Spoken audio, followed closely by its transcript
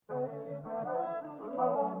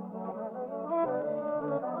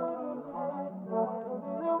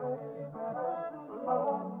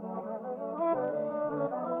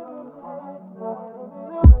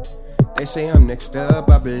They say I'm next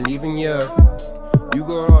up, I believe in ya. You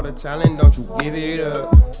got all the talent, don't you give it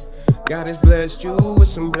up. God has blessed you with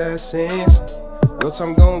some blessings. Your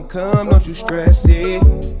time gon' come, don't you stress it.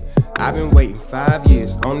 I've been waiting 5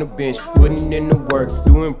 years on the bench, putting in the work,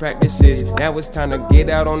 doing practices. Now it's time to get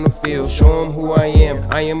out on the field, show them who I am.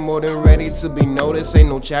 I am more than ready to be noticed, ain't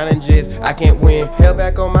no challenges I can't win. Held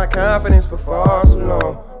back on my confidence for far too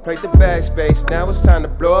long. Break the backspace, now it's time to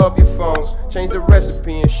blow up your phones. Change the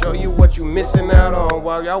recipe and show you what you missing out on.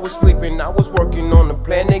 While y'all was sleeping, I was working on the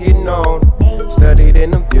plan to get known. Studied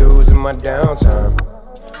interviews in my downtime,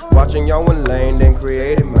 watching y'all one lane, then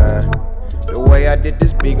created mine. The way I did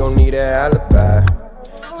this beat gon' need an alibi.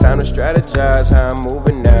 Time to strategize how I'm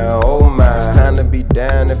moving now, oh my. It's time to be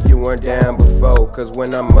down if you weren't down before. Cause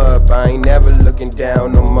when I'm up, I ain't never looking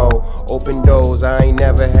down no more. Open doors, I ain't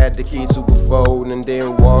never had the key to before. And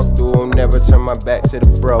then walk through them, never turn my back to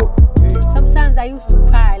the broke. Sometimes I used to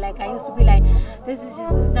cry, like I used to be like, this is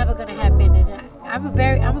just, it's never gonna happen. And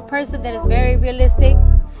I'm a person that is very realistic.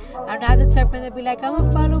 I'm not the type of to be like, I'm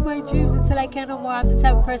gonna follow my dreams until I can no more. I'm the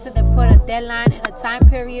type of person that put a deadline and a time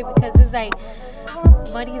period, because it's like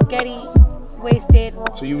money is getting wasted.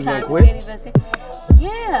 So you was gonna quit?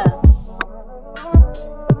 Yeah.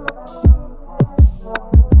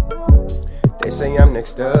 They say I'm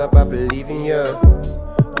next up, I believe in ya.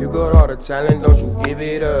 You got all the talent, don't you give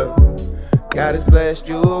it up. God has blessed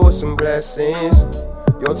you with some blessings.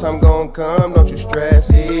 Your time gon' come, don't you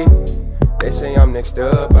stress it. They say I'm next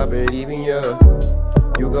up, I believe in ya.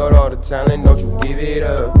 You got all the talent, don't you give it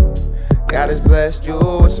up. God has blessed you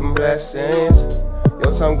with some blessings.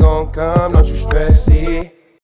 Your time gon' come, don't you stress it.